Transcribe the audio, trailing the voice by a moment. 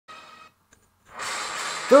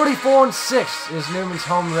34-6 is Newman's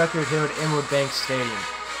home record here at Inwood Bank Stadium.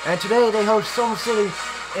 And today they host Summer City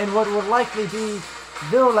in what will likely be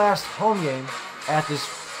their last home game at this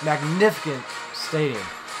magnificent stadium.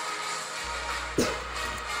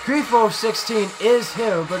 Creefo 16 is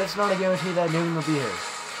here, but it's not a guarantee that Newman will be here.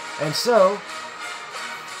 And so,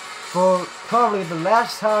 for probably the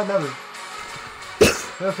last time ever,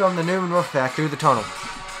 here come the Newman Wolfpack through the tunnel.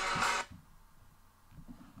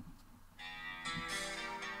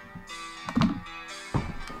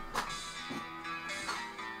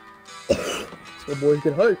 So boys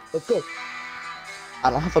get hyped. Let's go. I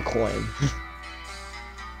don't have a coin.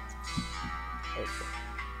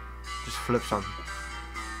 Just flip something.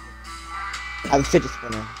 I have a fidget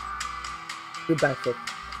spinner. Do backflip.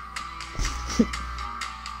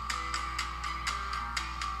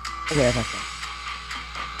 Okay, I have that.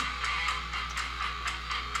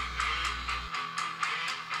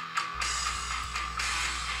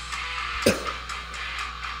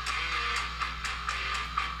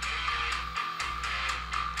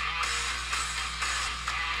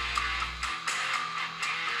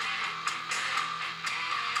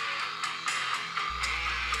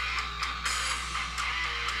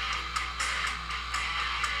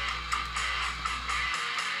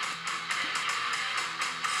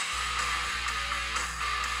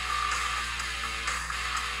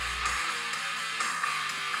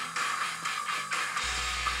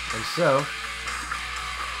 And so,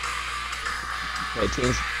 Okay,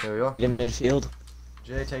 teams here we go. in midfield.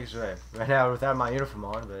 Jay takes away. Right now without my uniform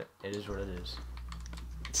on, but it is what it is.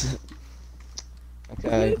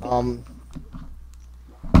 Okay,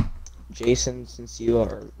 Jason, since you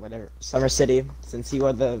are whatever Summer City, since you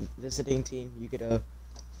are the visiting team, you get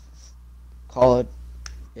call it.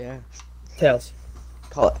 Yeah, Tails.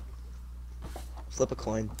 call it. Flip a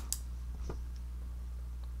coin.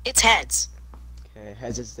 It's heads. Okay,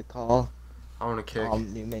 heads is the call. I want to kick.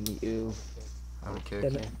 Newman, you. I want to kick.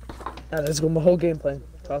 Damn it. Alright, let's go my whole game plan.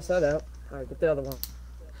 Toss that out. Alright, get the other one.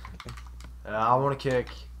 I want to kick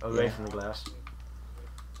away Yeah. from the glass.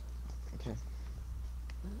 Okay.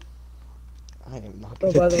 I am not.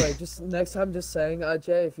 Oh, by the way, just next time, just saying,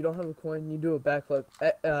 Jay, if you don't have a coin, you do a backflip.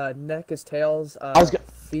 Neck is tails.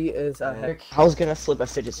 Feet is head. Kick, I was gonna flip a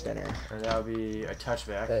fidget spinner. and that would be a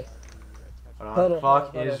touchback. Okay. Hold on. Hold on,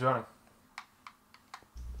 Clock hold on. is running.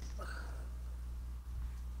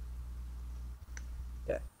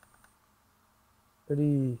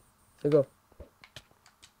 Ready? So go.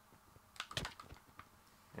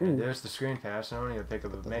 And Ooh. there's the screen pass. And I'm going to pick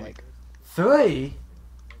up a maybe Like, 3?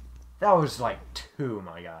 That was like 2,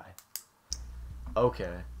 my guy.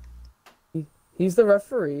 Okay. He's the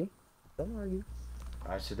referee. Don't argue.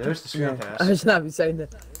 Alright, so there's the screen Yeah, pass. I should not be saying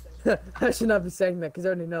that. I should not be saying that because I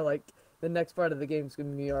already know, like, the next part of the game is going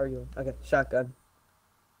to be me arguing. Okay, shotgun.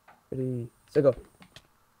 Ready? So go.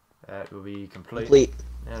 That will be complete. complete.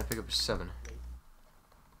 And I pick up a 7.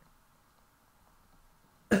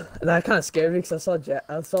 And that kind of scared me because I saw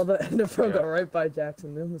the NFL Yeah. go right by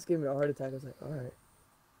Jackson. Then this gave me a heart attack. I was like, all right.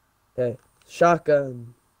 Okay,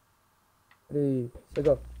 shotgun. Ready? So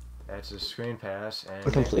go. That's a screen pass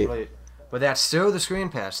and Complete. But that's still the screen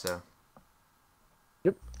pass, though.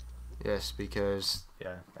 Yep. Yes, because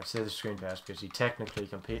yeah, that's still the screen pass because he technically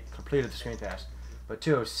completed the screen pass. But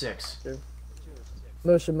 206.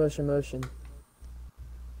 Motion, motion, motion.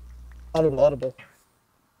 Audible, audible.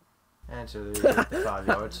 And so there's 5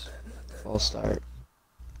 yards. False start.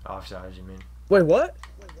 Offsides, you mean? Wait, what?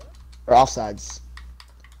 Or offsides.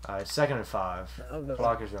 Alright, 2nd and 5. I don't know.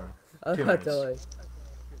 Clock is running. I'm 2 about minutes. to like.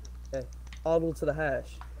 Okay, audible to the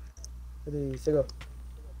hash. Ready? So go.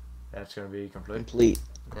 That's gonna be complete. Complete.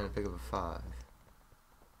 And I pick up a 5.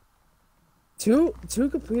 Two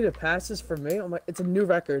completed passes for me. Oh my! It's a new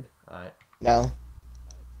record. Alright. No.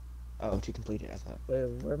 Oh, to complete it, I thought. Wait,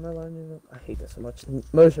 where am I lining up? I hate this so much.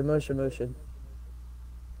 Motion, motion, motion.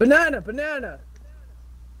 Banana, banana.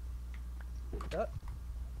 Yep.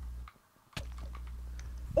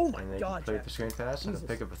 Oh my And they god! complete Jack. the screen pass and I Jesus.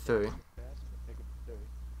 pick up a 3. I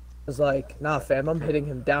was like, nah, fam, I'm hitting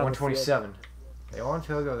him down. the field. 127. They are on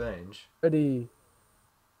field goal range. Ready?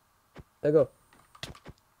 There go.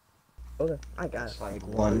 Okay, I got It's it. like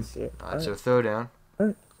one. Alright, so throw down.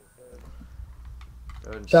 Alright.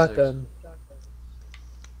 3rd and 6. Shotgun.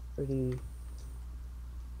 Ready?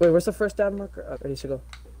 Wait, where's the first down marker? Oh, ready to go.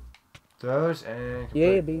 Throws and complete.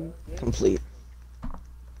 Yeah, baby. Complete.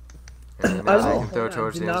 And I now they can just throw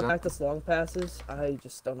towards do the end not zone. practice long passes. I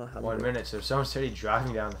just don't know how to 1 do it. minute, so if someone's steady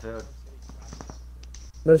driving down the field,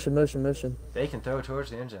 Motion, motion, motion. they can throw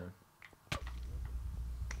towards the end zone.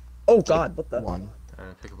 Oh god, what the? One. And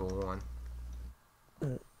I pick up a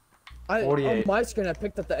 1. On 48. my screen, I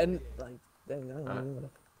picked up the end. Like, dang, I don't know.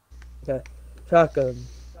 Okay, shotgun.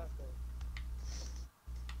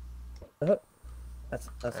 That's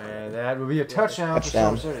And that will be a touchdown for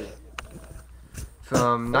Touchdown. Storm City.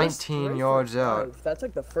 From 19 yards out. That's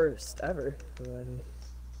like the first ever.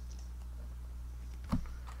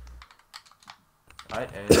 Alright,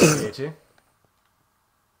 and 32.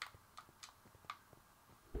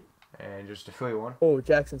 And just a free one. Oh,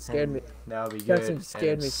 Jackson scared me. That'll be good. Jackson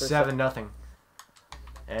scared and me for a 7-0.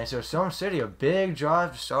 And so Storm City, a big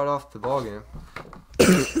drive to start off the ball game.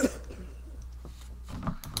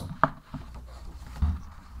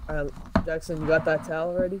 Jackson, you got that towel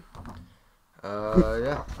already?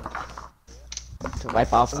 Yeah. To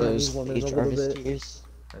wipe off I those need one in a face little Jarvis bit. tears.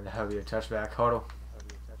 And that'll be a touchback huddle.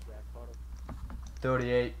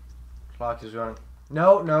 38. Clock is running.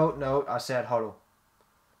 No. I said huddle.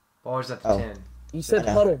 Ball's at the 10. You said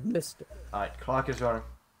Yeah. huddle, mister. Alright, clock is running.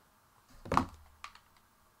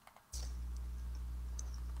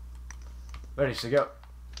 Ready to go.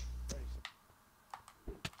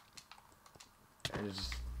 And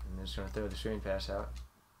just gonna throw the screen pass out.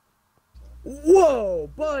 Whoa,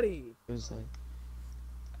 buddy! It was like,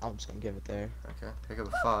 I'm just gonna give it there. Okay, pick up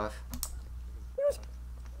a 5.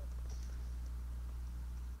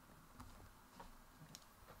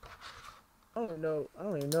 I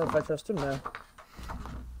don't even know if I trust him now.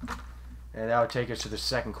 And that would take us to the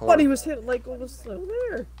second quarter. But he was hit like almost over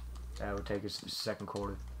there. That would take us to the second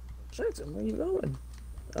quarter. Jackson, where you going?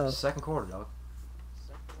 Oh. Second quarter, dog.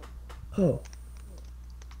 Oh.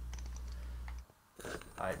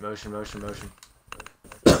 Alright, motion.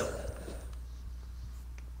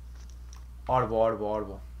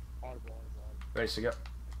 Audible. Ready to go.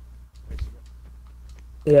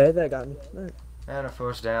 Yeah, that got me. Right. And a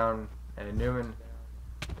first down. And Newman.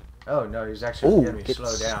 Oh no, he's actually getting me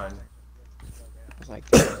slow down. I was like,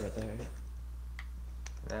 right there.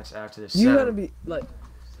 That's after the You 7. gotta be like.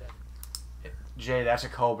 Jay, that's a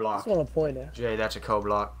cold I block. just want to point out. Jay, that's a cold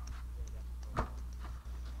block.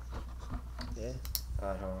 Yeah.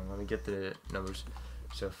 Alright, hold on. Let me get the numbers.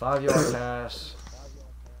 So 5-yard pass.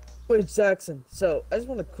 Wait, Jackson. So I just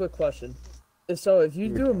want a quick question. So if you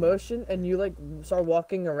do a motion and you like start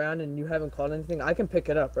walking around and you haven't caught anything, I can pick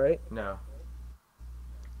it up, right? No.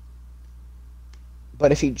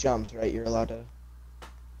 But if he jumped, right, you're allowed to.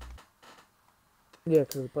 Yeah,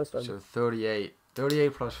 because the play started. So 38.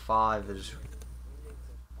 38 plus 5 is.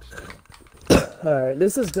 All right,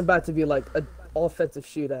 this is about to be like an offensive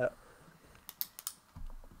shootout.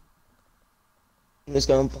 I'm just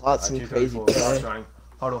gonna plot some crazy 2:34. play. Clock's running.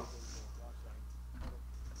 Huddle.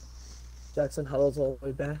 Jackson huddles all the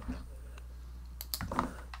way back.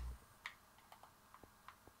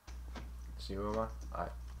 See where am I?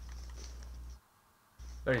 Alright.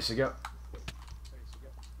 Ready to go.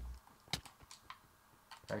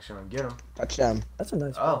 Actually, I'm gonna get him. Touchdown. That's a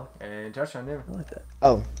nice Oh, play. and touchdown Newman. I like that.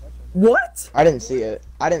 Oh, What? I didn't see it.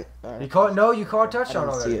 I didn't. You caught? No, you caught I touchdown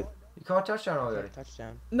didn't see already. it. You caught touchdown already.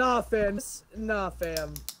 Touchdown. Nah, fam. Nah,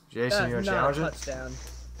 fam. Jason, you That's gonna not challenge a it? touchdown.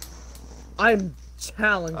 I'm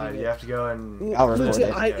challenging Alright, you it. have to go and. I'll record Legit,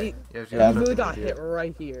 it. I You have to go Yeah. and look really at the got video. hit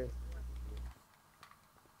right here.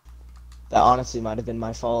 That honestly might have been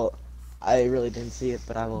my fault. I really didn't see it,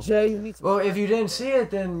 but I will. Jay, you need to. Well, if you didn't see it,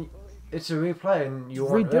 then it's a replay and you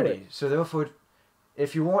weren't Redo ready. it. So therefore,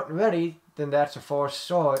 if you weren't ready, then that's a false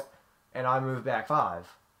start, and I move back 5.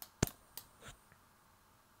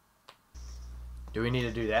 Do we need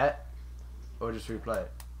to do that, or just replay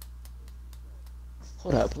it?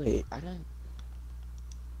 Hold up, wait. I didn't.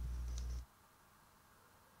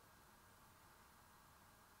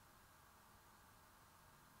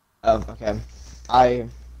 Oh, okay.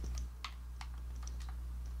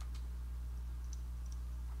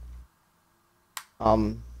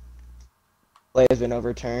 Play has been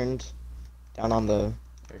overturned down on the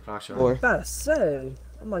Okay, clock's floor. running. Gotta say,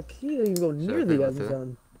 I'm like, he didn't even go near good the with end it?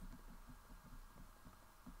 zone.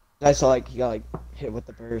 I saw like he got like hit with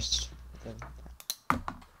the burst.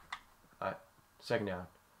 Second down.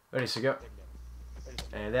 Ready to go.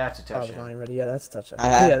 And that's a Oh, the touchdown. line ready. Yeah, that's a touchdown.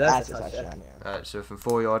 I, Yeah, that's a touchdown. touchdown. Yeah. Alright, so from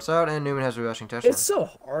 4 yards out, and Newman has a rushing touchdown. It's so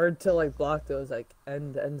hard to like block those like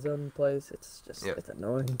end zone plays. It's just Yep. it's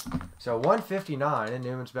annoying. So 159, and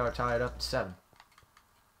Newman's about to tie it up to 7.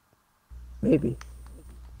 Maybe.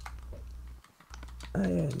 Oh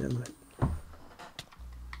yeah, never mind.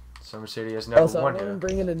 Summer City has number Also, I 1 want to here.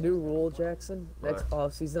 bring in a new rule, Jackson. Next What?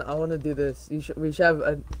 off season, I want to do this. We should have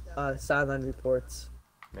a sideline reports.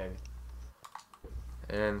 Maybe.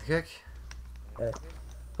 And the kick.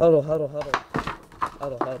 Huddle.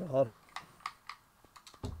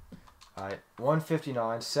 Alright,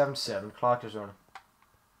 159, 7-7. Clock is running.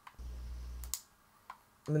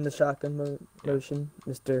 I'm in the shotgun motion,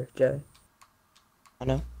 Mr. J. I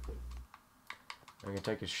know. We're going to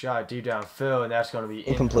take a shot deep downfield, and that's going to be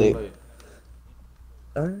Incomplete.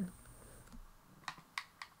 Alright.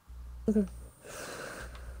 Okay.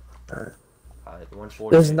 Alright. Alright,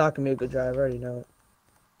 140. This is not gonna be a good drive, I already know it.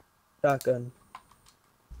 Shotgun.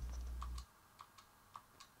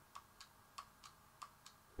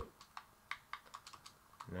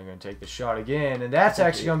 And they're going to take the shot again, and that's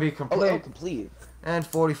actually going to be complete. Oh, complete. And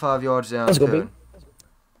 45 yards down. Let's go, B.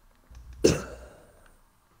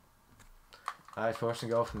 Alright, first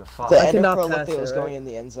and go from the 5. The I end cannot of pro pass looked it was it, going right? in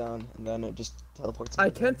the end zone, and then it just teleports. I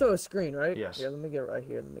can throw a screen, right? Yes. Here, let me get right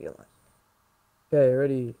here. Let me get line. Okay,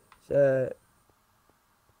 ready, set.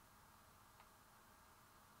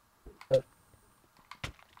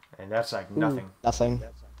 And that's like nothing. Nothing.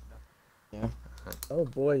 Oh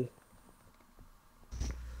boy.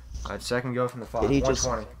 Alright, second go from the 5. Did he just-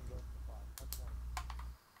 120.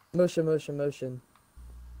 Motion, motion, motion.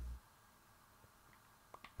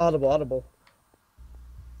 Audible, audible.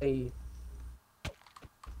 Hey.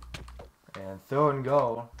 And third and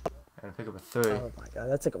goal. And pick up a 3. Oh my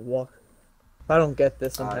god, that's like a walk. If I don't get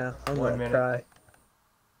this Alright, somehow, I'm 1 gonna minute. cry.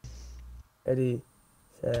 Ready,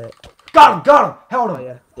 set. Got him! Got him! Held Oh him!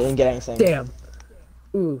 yeah. Didn't get anything. Damn.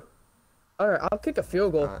 Ooh. Alright, I'll kick a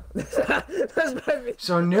field goal. Alright. That's my field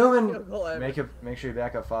So Newman, goal ever. make sure you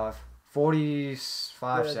back up 5.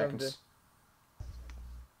 45 Yeah, seconds.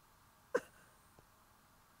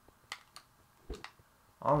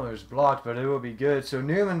 Almost blocked, but it will be good. So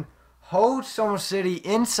Newman holds Summer City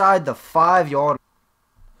inside the 5-yard.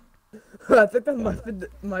 I think that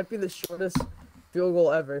might be the shortest field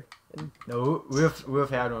goal ever. And No, we've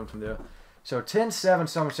had one from there. So 10-7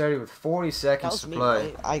 Summer City with 40 That seconds was to me.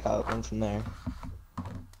 play. I got one from there.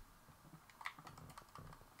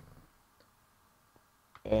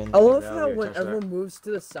 And I love That'll how be a when touchdown. everyone moves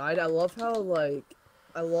to the side, I love how you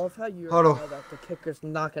Hold on. know that the kicker's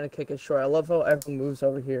not gonna kick it short. I love how everyone moves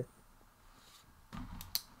over here.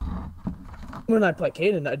 When I play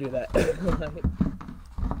Caden, I do that.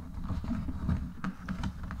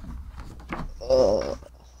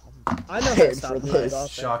 I know how to Prepared stop for the this.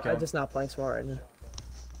 offense. Shotgun. I'm just not playing smart right now.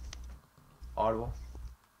 Audible.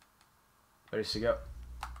 Ready to go.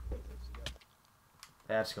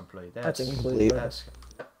 That's complete. That's That's incomplete. bro. That's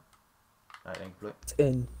incomplete. It's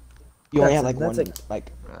in. you only have Jackson, like one, that's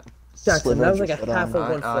like. Jackson, sliver that of was like your a foot half on. of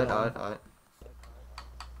one foot. Alright.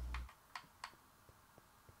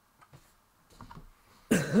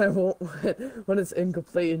 I won't when it's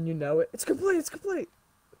incomplete and you know it. It's complete. It's complete.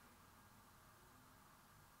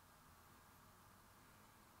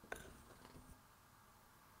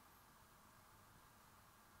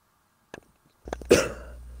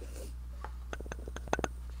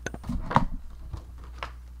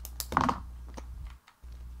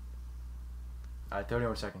 Alright,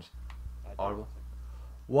 31 seconds. Audible.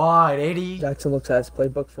 Wide 80. Jackson looks at his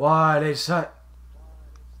playbook for. Wide 80 set.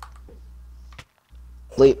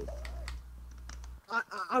 Leap.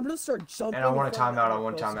 I'm gonna start jumping. And I want a timeout, I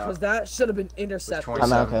want a timeout. Because that should have been intercepted. 20.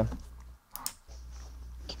 I'm okay.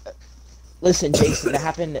 Listen, Jason, that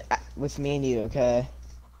happened with me and you, okay?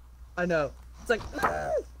 I know. It's like.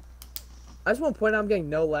 I just want to point out I'm getting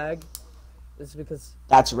no lag. It's because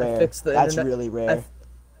That's rare. fixed the That's internet. really rare.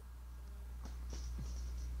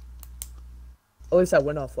 at least I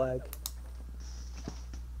went off lag.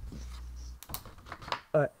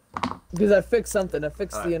 Alright. Because I fixed something. I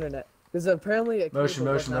fixed the internet. Because apparently it Motion,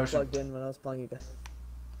 was not motion. plugged in when I was playing you guys.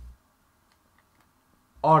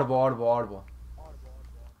 Audible.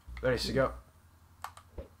 Ready to go.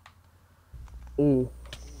 Ooh.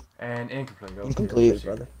 And incomplete. Go. Incomplete.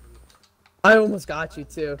 Brother. I almost got you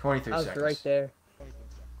too. 23 I was seconds. right there.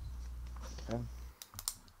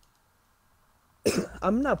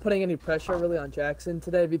 I'm not putting any pressure really on Jackson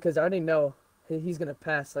today because I already know he's gonna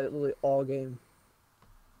pass like literally all game.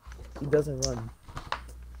 He doesn't run.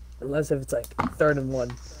 Unless if it's like 3rd and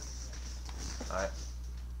 1. Alright.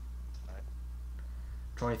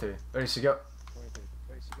 23. Ready to go.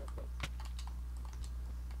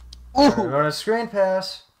 Ooh. Run a screen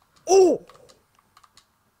pass. Oh!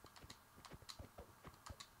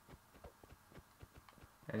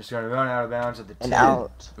 And just going to run out of bounds at the 10 And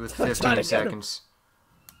out. with I'm trying 15 to get him. seconds.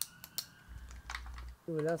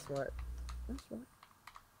 Ooh, that's smart. That's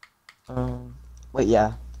smart. Wait,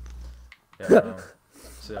 yeah. Yeah,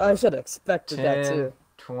 so I should have expected that 10, too.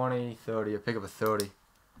 20, 30. I pick up a 30.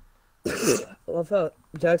 I love how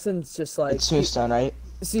Jackson's just like. It's Tombstone, right?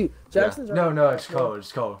 See, Yeah. Jackson's No, already it's cold.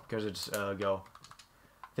 It's cold because it's go.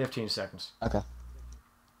 15 seconds. Okay.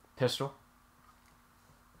 Pistol.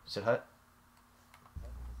 Sit hut.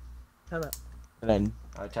 Time out. And then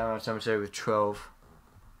Timeout Summer City with 12.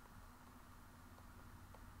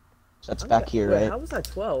 that's back here, Wait, right? how was that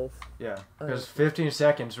 12? Yeah, because 15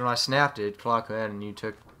 seconds when I snapped it, clock went, and you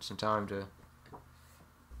took some time to.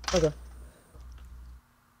 Okay.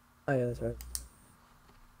 Oh yeah, that's right.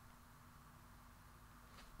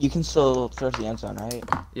 You can still throw to the end zone, right?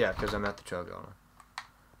 Yeah, because I'm at the 12 yard line.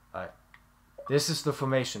 Alright. This is the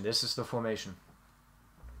formation.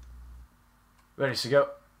 Ready, so go.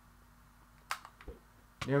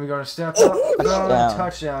 Newman going to step up.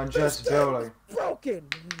 Touchdown, just barely. Broken.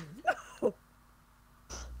 No.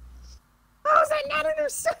 How is that not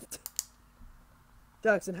intercepted?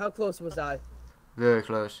 Jackson, how close was I? Very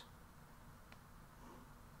close.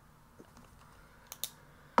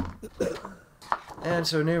 And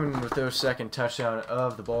so Newman with their second touchdown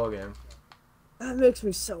of the ball game. That makes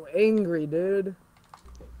me so angry, dude.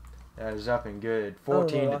 That is up and good.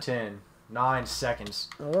 14 to 10. 9 seconds.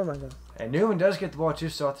 Oh, where am I going? And Newman does get the ball to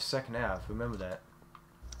start the second half. Remember that.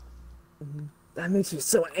 That makes me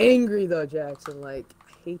so angry, though, Jackson. Like,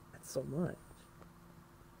 I hate that so much.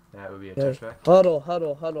 That would be a touchback. Huddle.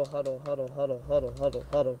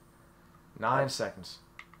 9 seconds.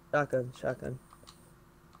 Shotgun.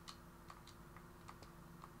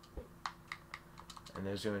 And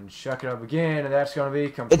there's going to chuck it up again, and that's going to be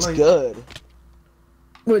complete. It's good.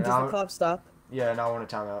 Wait, does the clock stop? Yeah, now I want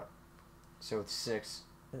a timeout. So it's 6.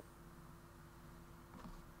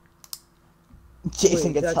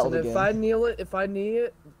 Jason gets Jackson, held again. If I knee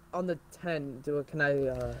it on the 10, can I,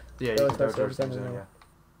 Yeah, you can throw towards the zone, yeah.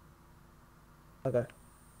 Okay.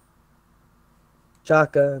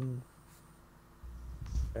 Shotgun.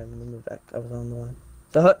 Alright, let me move back. I was on the line.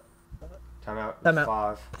 The hut. Timeout. Timeout.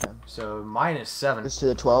 5. So -7. It's to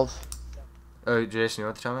the 12. Oh, Jason, you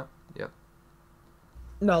want the timeout? Yep.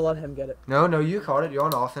 No, let him get it. No, you caught it. You're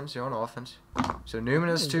on offense. So Newman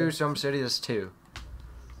is 2, Some City is 2.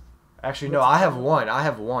 Actually, no, I have 1.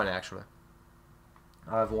 Actually.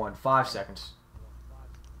 I have 1. 5 seconds.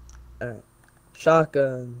 Alright.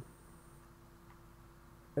 Shotgun.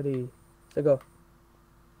 Ready. So go.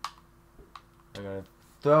 I'm going to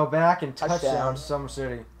throw back and touchdown Touchdown. Some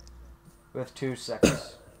City with 2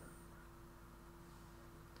 seconds.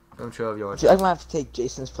 From 12 yards. Dude, I'm gonna have to take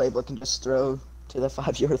Jason's playbook and just throw to the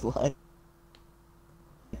 5-yard line.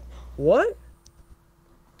 What?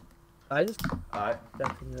 I just. Alright.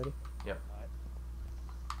 Jackson, ready?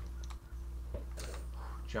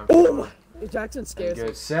 Jump. Oh my! Jackson scares me.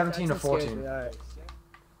 Good. 17 to Jackson scares 14. me, alright.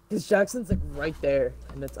 Because Jackson's like right there,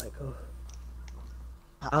 and it's like, oh.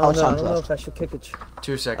 I don't know if I should kick it.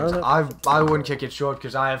 2 seconds. I wouldn't kick it short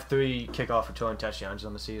because I have 3 kickoff return touchdowns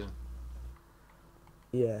on the season.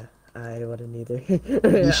 Yeah, I wouldn't either.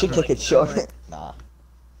 You should kick it short. Nah.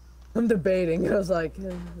 I'm debating. I was like,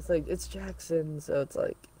 it's Jackson, so it's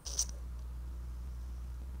like.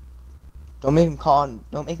 Don't make me call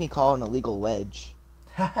an illegal wedge.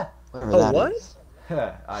 Whatever that what? is.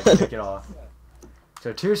 I kick it off.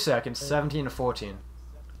 So 2 seconds, 17 to 14.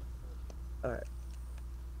 Alright.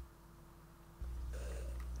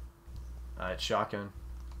 Alright, shotgun.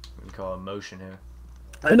 We can call it motion here.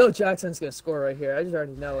 I know Jackson's gonna score right here. I just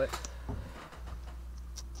already know it.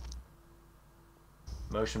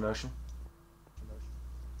 Motion.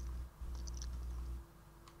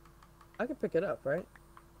 I can pick it up, right?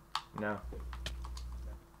 No.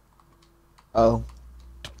 Oh.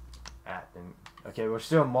 Okay, we'll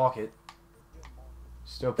still mark it.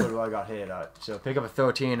 Still put what I got hit at. So pick up a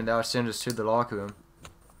 13 and that'll send us to the locker room.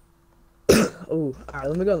 Oh, alright,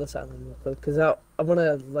 let me go on the sideline real quick, because I want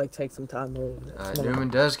to, like, take some time. Newman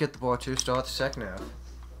does get the ball to start the second half.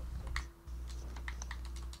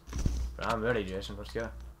 But I'm ready, Jason. Let's go.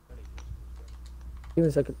 Give me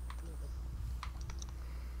a second.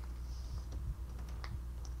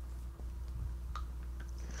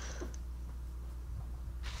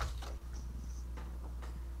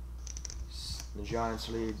 The Giants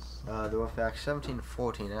lead the Wolfpack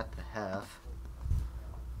 17-14 at the half.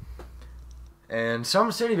 And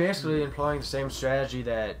Summer City basically employing the same strategy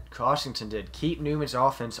that Crossington did. Keep Newman's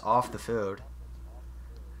offense off the field.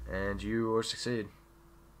 And you will succeed.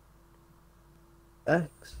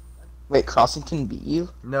 Thanks. Wait, Crossington beat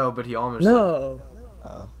you? No, but he almost No.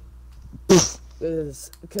 Oh.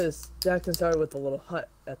 Because Jackson started with a little hut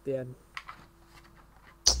at the end.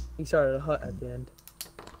 He started a hut at the end.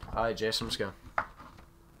 Alright, Jason, let's go.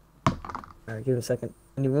 Alright, give it a second.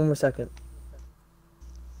 I need one more second.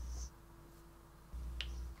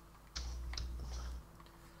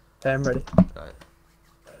 Okay, I'm ready. Alright.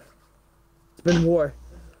 It's been war.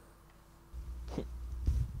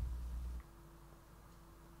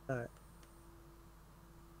 Alright.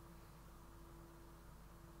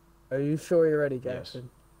 Are you sure you're ready, Yes. Jackson?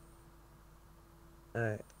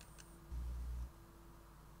 Alright.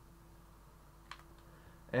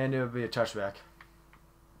 And it would be a touchback.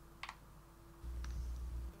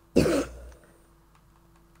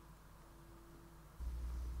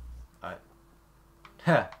 Alright.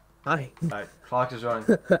 Heh. Hi. Alright, clock is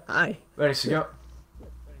running. Hi. Ready to go.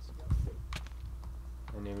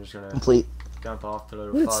 And he was gonna Complete. jump off the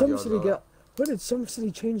little Where did 5 Summer yard City line. go? Where did Summer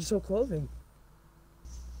City change its whole clothing?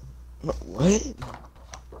 What?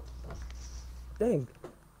 Dang.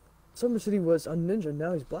 Summer City was a ninja,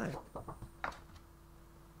 now he's black.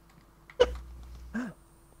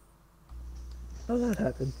 How'd that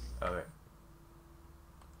happen? Alright.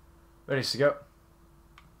 Ready to go.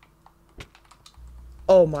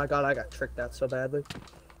 Oh my god, I got tricked out so badly.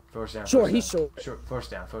 First down. Sure, first he's down. short. Sure,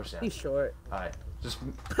 first down, first down. He's short. Alright. Just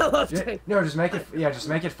I love yeah, Jay. no, just make it. Yeah, just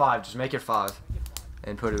make it 5. Just make it 5,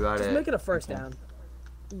 and put it right Just at. make it a first down.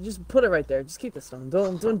 Just put it right there. Just keep this on.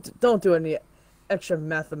 Don't do any extra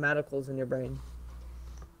mathematicals in your brain.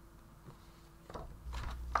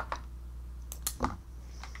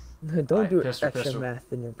 Don't Alright, do pistol, extra pistol.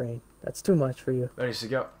 math in your brain. That's too much for you. Ready to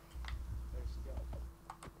go.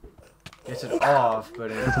 Gets it off,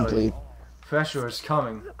 but Complete. pressure is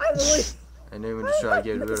coming, I really and Newman just tried to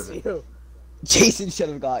get rid miss of it. you. Jason should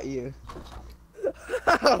have got you.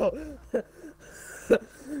 How?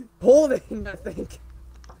 Holding, I think.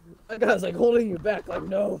 That guy's like holding you back, like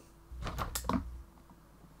no.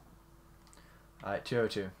 Alright,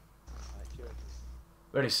 202.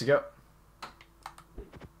 Ready to go.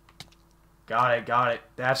 Got it, got it.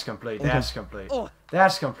 That's complete, that's complete. Oh.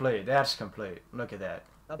 That's complete, that's complete. Look at that.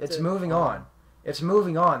 Up It's to- moving on. It's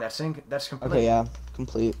moving on. That's complete. Okay, yeah.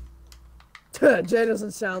 Complete. Jay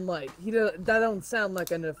doesn't sound like that don't sound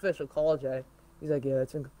like an official call, Jay. He's like, yeah,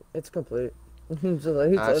 it's complete. He's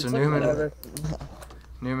like, So Newman- whatever.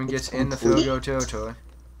 Newman gets in the field goal territory.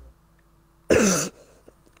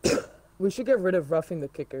 We should get rid of roughing the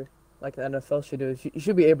kicker, like the NFL should do. You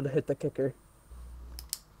should be able to hit the kicker.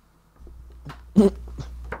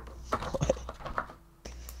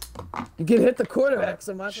 You can hit the quarterback,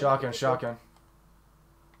 so much. Shotgun, shotgun.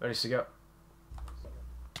 Ready to go.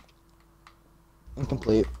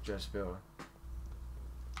 Incomplete. Just build.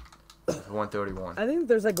 131. I think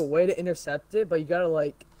there's like a way to intercept it, but you gotta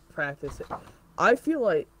like practice it. I feel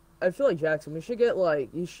like Jackson, we should get like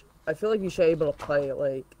I feel like you should be able to play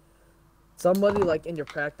like somebody like in your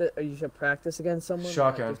practice, or you should practice against someone. like,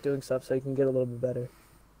 Shotgun. just doing stuff so you can get a little bit better.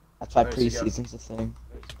 That's why Ready to go. preseason's a thing.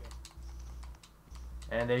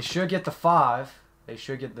 And they should get the 5. They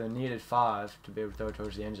should get the needed 5 to be able to throw it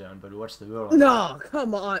towards the end zone. But what's the rule? No,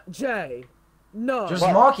 come on, Jay. No. Just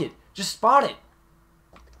mark it. Just spot it.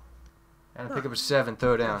 And pick up a 7,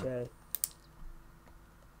 throw down. Jay.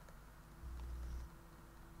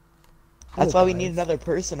 That's Oh, why we guys. need another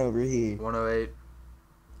person over here. 108.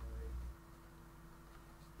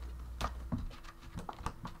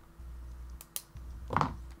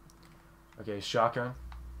 Okay, shotgun.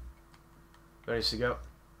 Ready to go.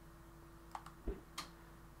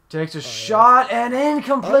 Takes a shot and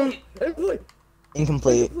incomplete. Incomplete.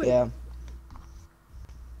 Incomplete. Incomplete. Yeah.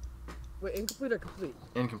 Wait, incomplete or complete?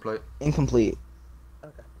 Incomplete. Incomplete.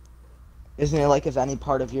 Okay. Isn't it like if any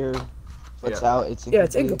part of your foot's Yeah. out, it's incomplete? Yeah,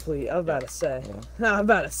 it's incomplete. I'm about to say. Yeah. I'm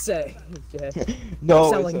about to say. Jay.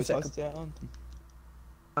 No, Sound like it's you a said touchdown.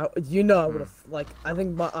 I would have like. I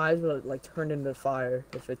think my eyes would have like turned into fire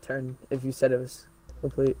if you said it was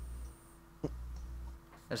complete.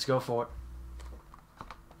 Let's go for it.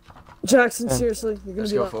 Jackson, Yeah. seriously, you're gonna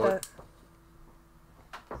Let's be go like for that?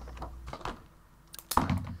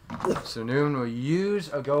 it. So Newman will use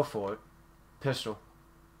a go for it. Pistol.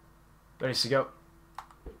 Ready to go.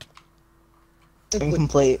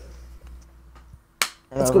 Incomplete.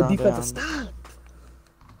 Let's go Around defensive down.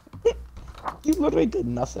 stop. You literally did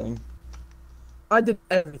nothing. I did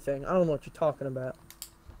everything. I don't know what you're talking about.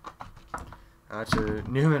 Alright, so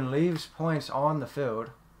Newman leaves points on the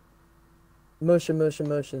field. Motion, motion,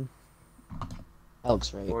 motion. That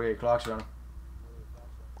looks right. 48 clocks running.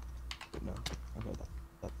 No. Okay,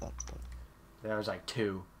 that's good. That was like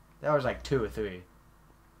 2. That was like 2 or 3.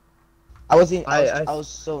 I wasn't. I- I was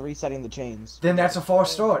still resetting the chains. Then that's a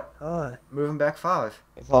false start. God, Moving back 5.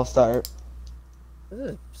 If I'll start.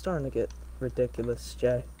 this is starting to get ridiculous,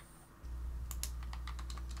 Jay.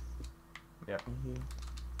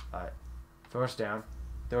 Alright. First down.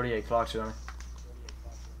 38 clocks running.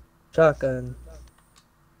 Shotgun.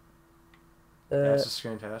 That's a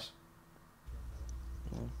screen pass.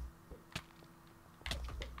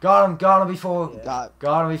 Got him before. Yeah.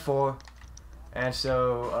 Got him before. And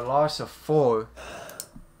so a loss of 4.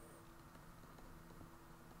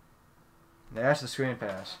 That's the screen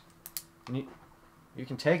pass. You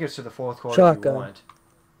can take us to the fourth quarter if Shotgun. you want.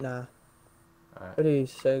 Nah. Alright. Ready,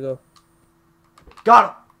 set, go. Got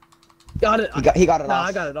him! Got it. He got it Nah, off.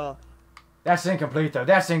 I got it all. That's incomplete, though.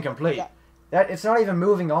 That's incomplete. Yeah. It's not even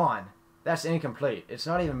moving on. That's incomplete. It's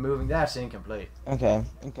not even moving. That's incomplete. Okay,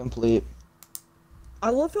 incomplete. I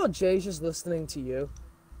love how Jay's just listening to you.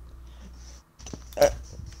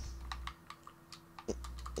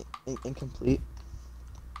 Incomplete.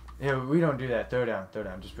 Yeah, we don't do that. Throw down. Throw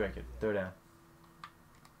down. Just break it. Throw down.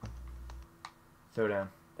 Throw down.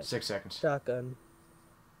 6 seconds. Shotgun.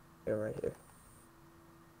 Here, right here.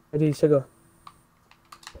 Ready, set, go.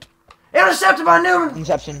 Intercepted by Newman!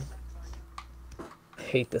 Interception. I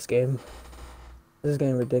hate this game. This is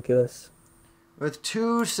getting ridiculous. With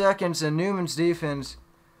 2 seconds and Newman's defense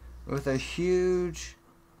with a huge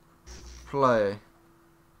play.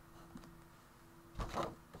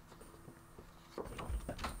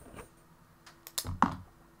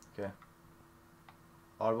 Okay.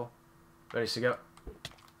 Audible. Ready to go.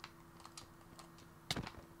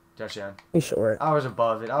 Touchdown. He's short. I was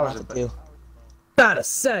above it. I was above it. Gotta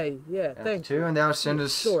say, yeah, thank you. 2, and that would send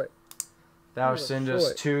us. Short. That would send us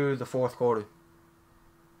Short. to the fourth quarter.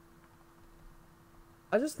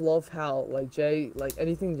 I just love how, like, Jay, like,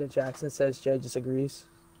 anything that Jackson says, Jay just agrees.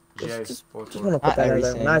 Jay, Just fourth want quarter. to put Not that out there.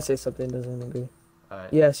 everything. When I say something, doesn't agree.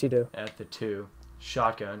 Alright. Yes, you do. At the 2,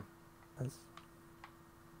 shotgun.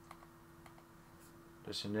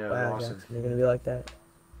 Just a nil. Wow, Loss Jackson, you're gonna be like that.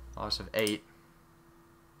 of 8.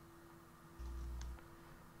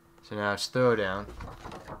 So now it's throw down.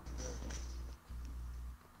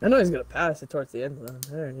 I know he's gonna pass it towards the end zone.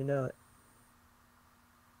 I already know it.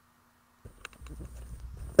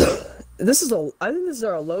 I think this is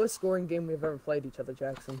our lowest scoring game we've ever played each other,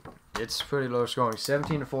 Jackson. It's pretty low scoring.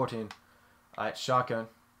 17-14. Alright, shotgun.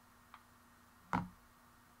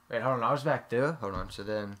 Wait, hold on. I was back there. Hold on. So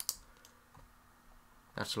then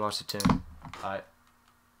that's the loss of 10. Alright.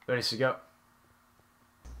 Ready to go.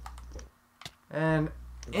 And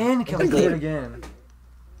incomplete again.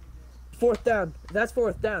 Fourth down. That's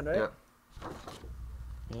fourth down, right? Yep.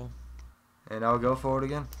 Yeah. And I'll go for it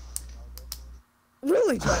again.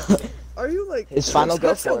 Really, Jackson? Are you like His final go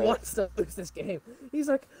Jackson for it. wants to lose this game. He's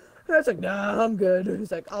like, nah, I'm good.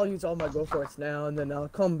 He's like, I'll use all my go for it's now, and then I'll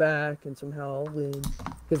come back and somehow I'll win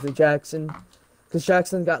because Jackson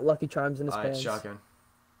got Lucky Charms in his Alright, pants. shotgun.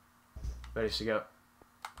 Ready to go.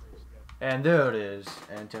 And there it is.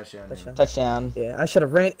 And touchdown. Touchdown. Touchdown. Yeah, I should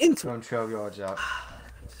have ran into him. From 12 yards out.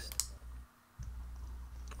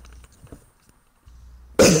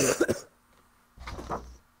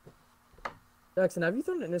 Jackson, have you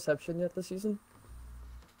thrown an interception yet this season?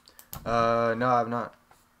 No, I've not.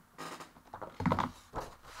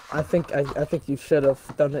 I think you should have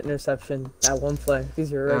done an interception at one play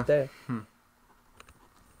because you're right there.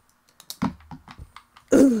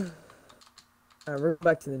 We're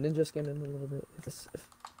back to the ninja skin in a little bit.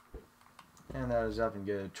 And that was up and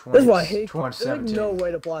good. That's why I hate. 20, There's like 17. no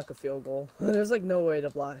way to block a field goal. There's like no way to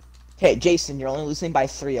block. Okay, Jason, you're only losing by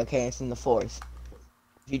 3. Okay, it's in the 4th.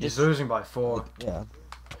 You He's losing by 4. Yeah.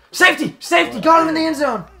 Safety! Safety! Got him in the end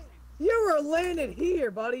zone! You were landed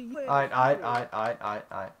here, buddy. Alright.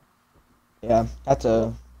 Yeah, that's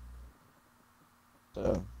a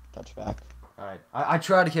touchback. Alright. I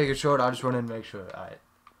tried to kick it short. I just wanted to make sure. Alright.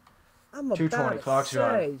 I'm about 220, to clock's say,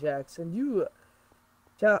 running. Jackson, you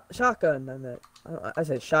shotgun. I meant. I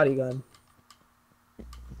said shotty gun.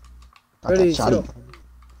 Ready, Shotty.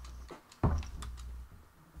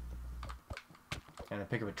 And I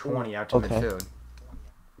pick up a 20 out to Okay. midfield.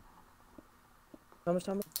 How much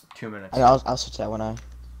time? 2 minutes. I'll switch that when I.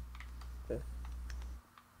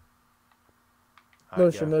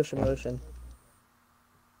 Alright, go. Motion.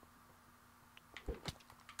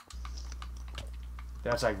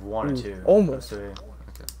 That's like 1 or Ooh, 2. almost. 3. Okay.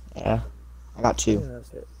 Yeah. I got I think 2. that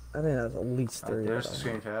was it. I think that was at least 3. There's the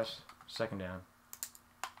screen pass. Second down.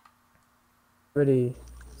 Ready,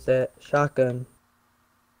 set, shotgun.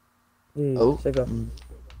 Ready, Oh. set, go.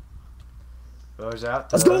 Goes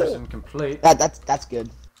out. Let's Throws go! incomplete. That's good.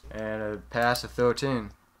 And a pass of 13.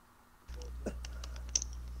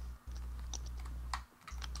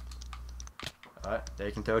 Alright,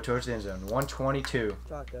 they can throw towards the end zone. 122.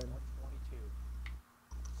 Shotgun.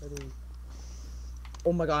 Ready.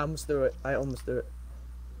 Oh my god, I almost threw it.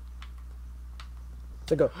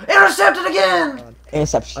 To go. Intercepted again! I'm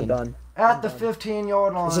Interception. done. At the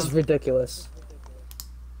 15-yard line. This is ridiculous.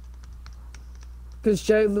 Because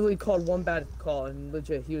Jay literally called one bad call, and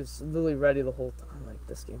legit, he was literally ready the whole time. I'm like,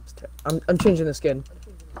 this game's terrible. I'm changing the skin.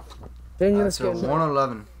 Changing the So skin.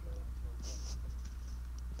 111.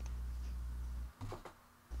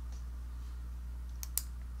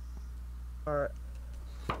 All right.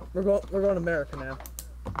 We're going to America now.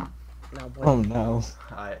 Now, boy. Oh no.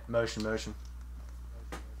 Alright, motion.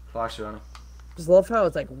 Clock's running. Just love how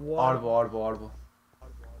it's like what? Audible.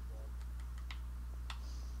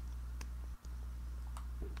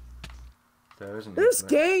 This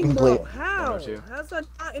game, bro. Complete. How? 102. How's that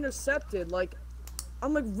not intercepted? Like,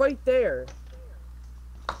 I'm like right there.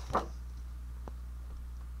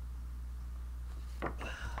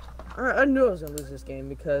 Alright, I knew I was gonna lose this game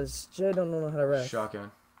because Jay don't know how to ref.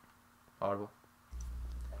 Shotgun. Audible.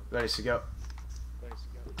 Ready to go.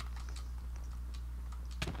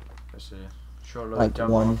 Let's see. Short load, Like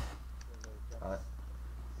jump one. off. Alright.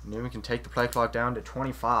 Newman can take the play clock down to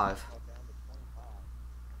 25.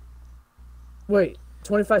 Wait,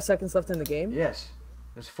 25 seconds left in the game? Yes.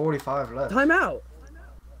 There's 45 left. Timeout!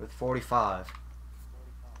 With 45.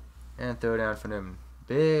 And throw down for Newman.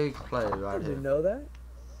 Big play right Did here. you know that?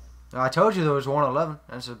 I told you there was 111,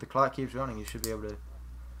 and so if the clock keeps running, you should be able to.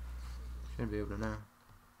 Know.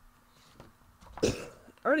 I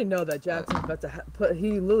already know that Jackson's about to put.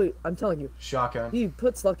 He literally, I'm telling you, Shotgun. he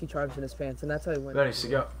puts Lucky Charms in his pants, and that's how he wins. Ready to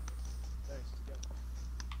go.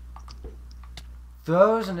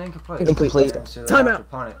 Throws an incomplete. Incomplete. And so they Timeout. have to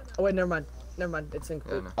punt it. Oh wait, never mind. It's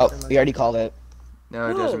incomplete. Yeah, no. Oh, Never mind. we already called it. No,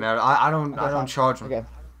 it Whoa. doesn't matter. I don't fine. charge them. Okay.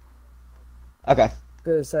 Okay.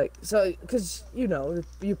 Cause like cause you know,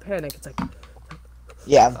 you panic. It's like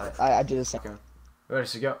Yeah, I do the same. Okay. Ready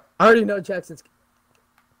to go. I already know Jackson's.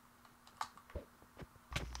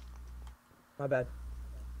 My bad.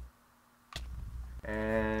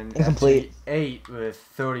 And Incomplete. 8 with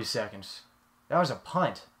 30 seconds. That was a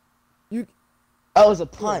punt. Oh, it was a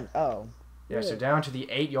punt. Oh. Yeah, so Yeah. down to the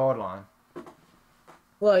 8-yard line.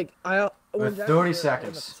 Like With Jackson 30 did it,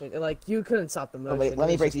 seconds. like you couldn't stop the motion. Oh wait, let It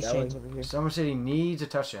me was break just these going. chains over here. Summer City needs a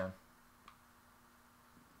touchdown.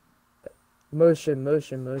 Motion.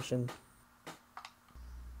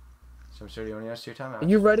 Summer City only has 2 timeouts. Are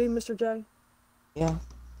you ready, Mr. J? Yeah.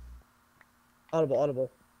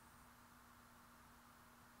 Audible.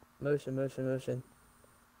 Motion.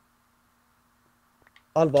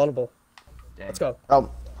 Audible. Dang. Let's go.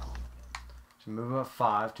 Oh, So move up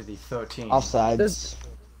 5 to the 13. offsides. There's-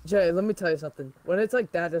 Jay, let me tell you something. When it's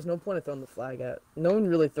like that, there's no point in throwing the flag out. No one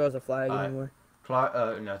really throws a flag Alright. anymore. Clock,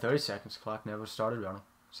 no, 30 seconds. Clock never started running.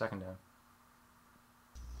 Second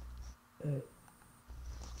down.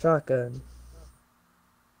 Shotgun.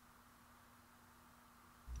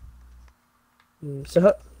 Yeah,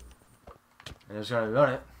 so, And it's going to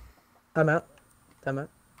run it. timeout.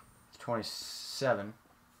 It's 27.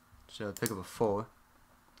 So pick up a 4.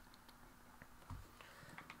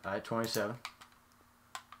 Alright, 27.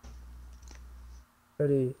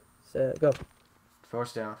 Ready, set, go.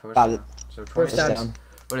 First down. Got it. So First 27. down. Down.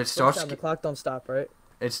 But it First starts. down, the clock don't stop, right?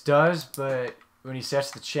 It does, but when he sets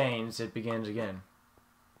the chains, it begins again.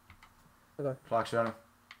 Okay. Clock's running.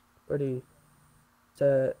 Ready,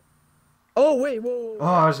 set. Oh, wait, whoa. Oh,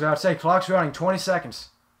 I was about to say, clock's running. 20 seconds.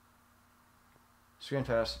 Screen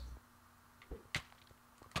pass.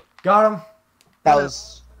 Got him. That Timeout.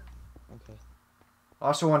 was. Okay.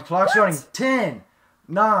 Also one. Clock's What? running. 10,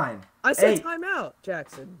 9, I said 8. timeout,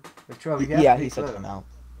 Jackson. With 12, you have Yeah, to he be said clear. timeout.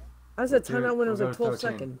 I said We'll do- timeout when it was we'll like go to 12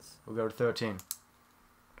 13. seconds. We'll go to 13.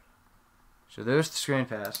 So there's the screen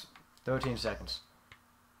pass. 13 seconds.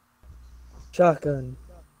 Shotgun.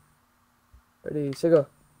 Ready, set, go.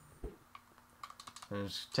 And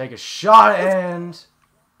just take a shot and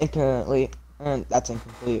Incomplete. And that's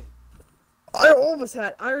incomplete. I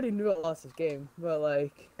already knew I lost this game, but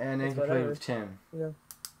like, it's incomplete whatever. with 10. Yeah.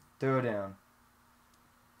 Throw it down.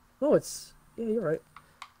 No, yeah, you're right.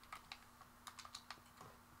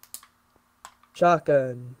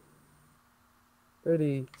 Shotgun.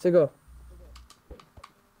 Ready, set, go.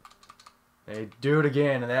 They do it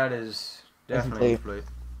again, and that is definitely Incomplete.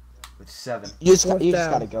 incomplete. With 7. You just Fourth you just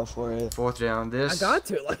down. gotta go for it. Fourth down. I This got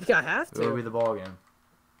to, like, I have will be to. the ball game.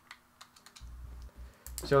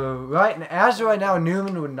 So as of right now,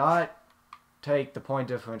 Newman would not take the point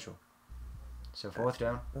differential. So fourth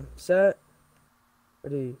down. Set.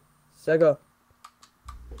 Ready, set, go.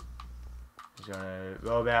 He's gonna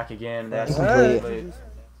roll back again. And that's Incomplete. incomplete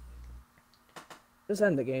Just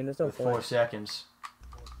end the game. There's no with 4 point. seconds.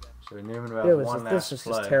 So Newman will It have was one this last was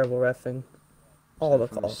play. just terrible refing. All the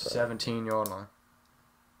from the calls. bro. 17-yard line.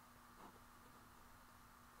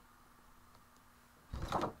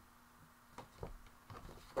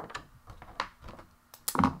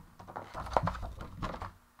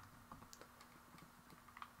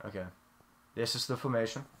 Okay. This is the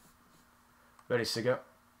formation. Ready, to go.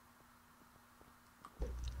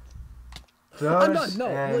 I'm Throws done, no,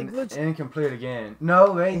 and like, let's- incomplete again.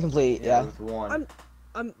 No, wait. Incomplete, yeah. With 1. I'm-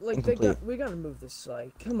 I'm like Incomplete. we gotta move this.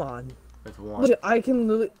 Like, come on. With one. Look, I can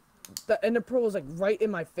literally. The Ender Pearl was like right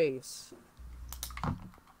in my face.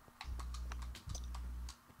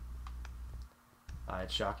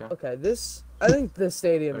 Alright, shotgun. Okay, this. I think this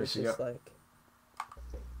stadium There is you just go. like.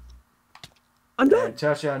 I'm done. And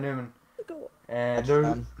touchdown Newman. Go. And there,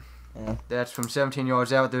 Touchdown. Yeah. that's from 17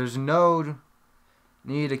 yards out. There's no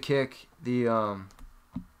need to kick the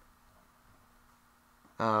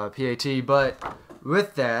PAT, but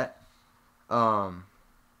with that,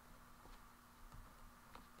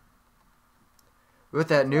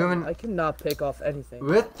 Newman. I cannot pick off anything.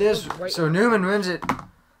 With this, Right. so Newman wins it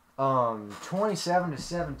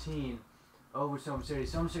 27-17 over Summer City.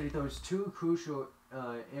 Summer City throws two crucial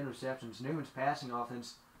interceptions. Newman's passing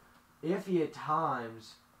offense iffy at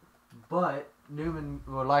times, but Newman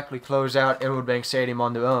will likely close out Edward Bank Stadium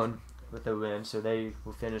on their own with the win, so they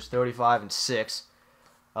will finish 35-6.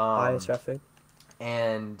 Highest traffic.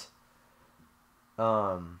 And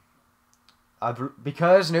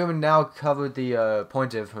because Newman now covered the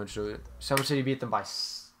point differential, Summer City beat them by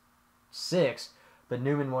 6, but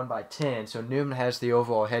Newman won by 10. So Newman has the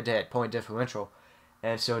overall head-to-head point differential,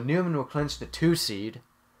 and so Newman will clinch the 2 seed,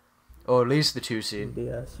 or at least the 2 seed.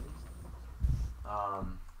 Yes.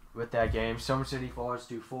 With that game, Summer City falls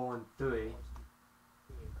to 4-3.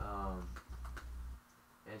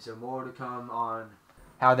 And so more to come on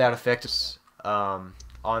how that affects us on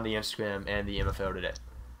the Instagram and the MFL today.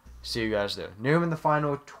 See you guys there. Newman, the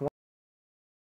final 20.